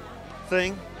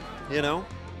thing, you know.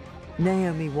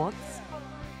 Naomi Watts,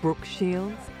 Brooke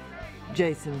Shields,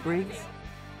 Jason Briggs,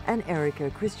 and Erica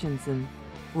Christensen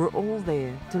were all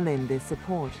there to lend their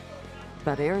support.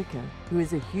 But Erica, who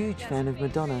is a huge fan of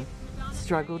Madonna,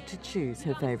 struggled to choose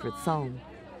her favourite song.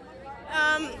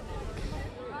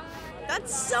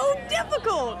 That's so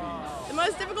difficult. The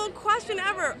most difficult question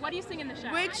ever. What do you sing in the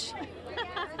show? Which,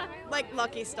 like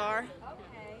Lucky Star.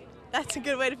 That's a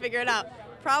good way to figure it out.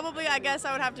 Probably, I guess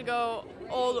I would have to go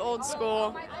old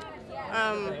school.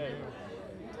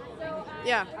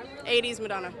 Yeah, 80s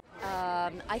Madonna.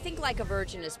 I think Like a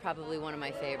Virgin is probably one of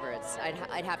my favorites,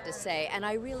 I'd have to say. And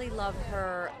I really love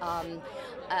her.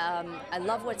 I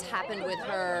love what's happened with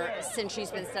her since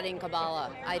she's been studying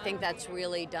Kabbalah. I think that's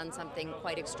really done something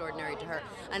quite extraordinary to her.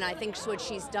 And I think what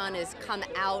she's done is come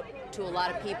out to a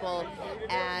lot of people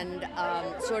and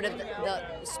sort of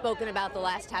spoken about the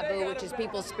last taboo, which is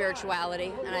people's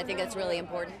spirituality. And I think that's really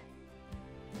important.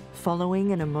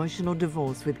 Following an emotional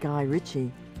divorce with Guy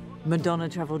Ritchie, Madonna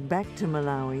travelled back to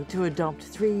Malawi to adopt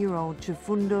 3-year-old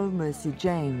Chifundo Mercy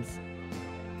James.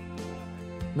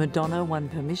 Madonna won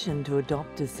permission to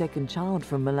adopt a second child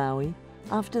from Malawi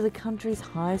after the country's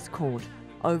highest court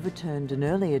overturned an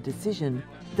earlier decision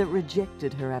that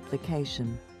rejected her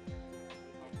application.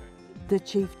 The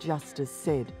Chief Justice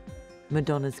said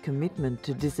Madonna's commitment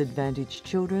to disadvantaged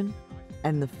children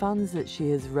and the funds that she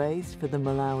has raised for the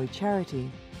Malawi charity,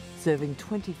 serving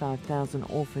 25,000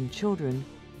 orphan children,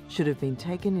 should have been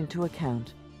taken into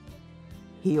account.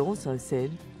 He also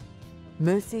said,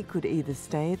 Mercy could either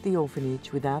stay at the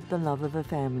orphanage without the love of a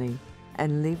family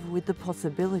and live with the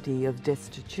possibility of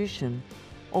destitution,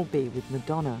 or be with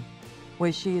Madonna,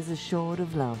 where she is assured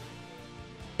of love.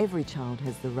 Every child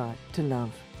has the right to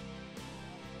love.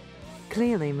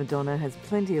 Clearly, Madonna has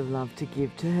plenty of love to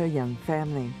give to her young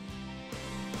family.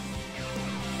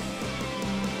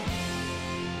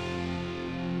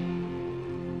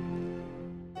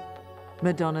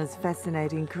 Madonna's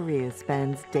fascinating career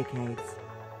spans decades.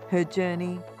 Her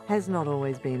journey has not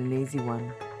always been an easy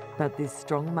one, but this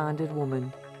strong-minded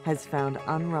woman has found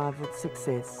unrivaled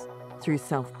success through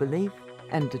self-belief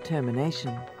and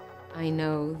determination. I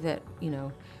know that,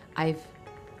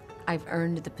 I've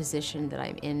earned the position that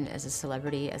I'm in as a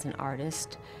celebrity, as an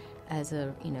artist, as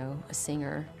a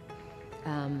singer,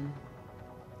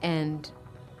 and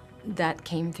that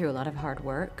came through a lot of hard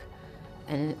work.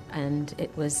 And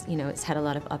it was, it's had a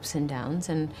lot of ups and downs,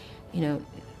 and,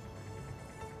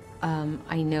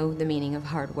 I know the meaning of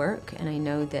hard work, and I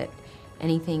know that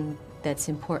anything that's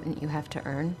important you have to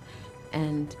earn,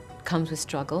 and comes with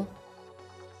struggle.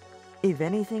 If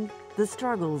anything, the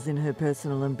struggles in her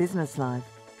personal and business life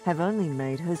have only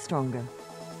made her stronger.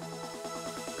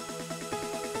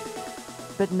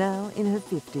 But now in her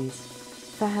 50s,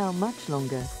 for how much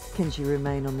longer can she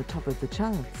remain on the top of the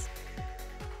charts?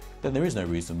 Then there is no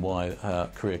reason why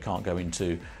her career can't go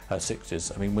into her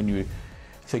 60s. I mean, when you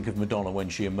think of Madonna when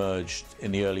she emerged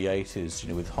in the early 80s,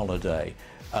 with Holiday,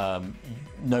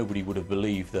 nobody would have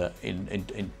believed that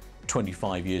in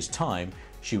 25 years' time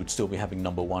she would still be having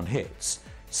 #1 hits.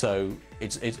 So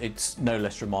it's no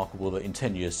less remarkable that in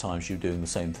 10 years' time she was doing the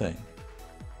same thing.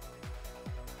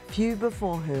 Few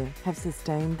before her have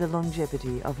sustained the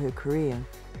longevity of her career,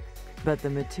 but the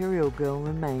Material Girl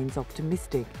remains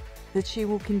optimistic that she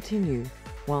will continue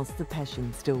whilst the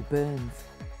passion still burns.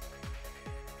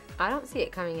 I don't see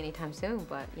it coming anytime soon,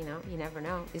 but you never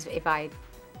know. If I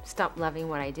stop loving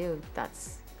what I do,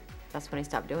 that's when I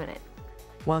stop doing it.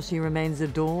 While she remains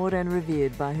adored and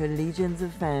revered by her legions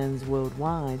of fans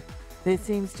worldwide, there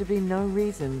seems to be no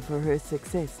reason for her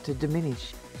success to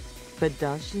diminish. But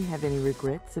does she have any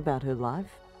regrets about her life?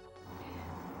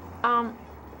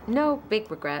 No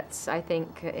big regrets. I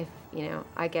think if,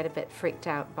 I get a bit freaked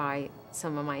out by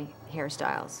some of my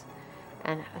hairstyles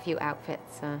and a few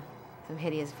outfits, some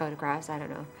hideous photographs, I don't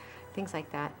know, things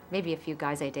like that. Maybe a few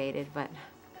guys I dated, but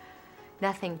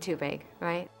nothing too big,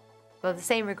 right? Well, the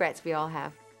same regrets we all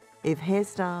have. If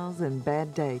hairstyles and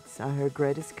bad dates are her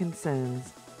greatest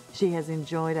concerns, she has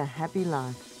enjoyed a happy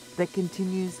life that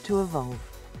continues to evolve.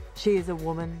 She is a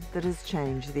woman that has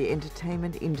changed the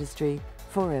entertainment industry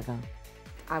forever.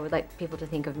 I would like people to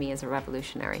think of me as a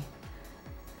revolutionary.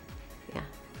 Yeah.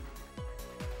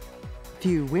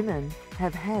 Few women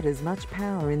have had as much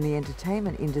power in the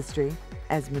entertainment industry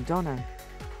as Madonna,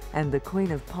 and the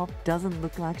Queen of Pop doesn't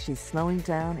look like she's slowing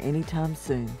down anytime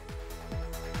soon.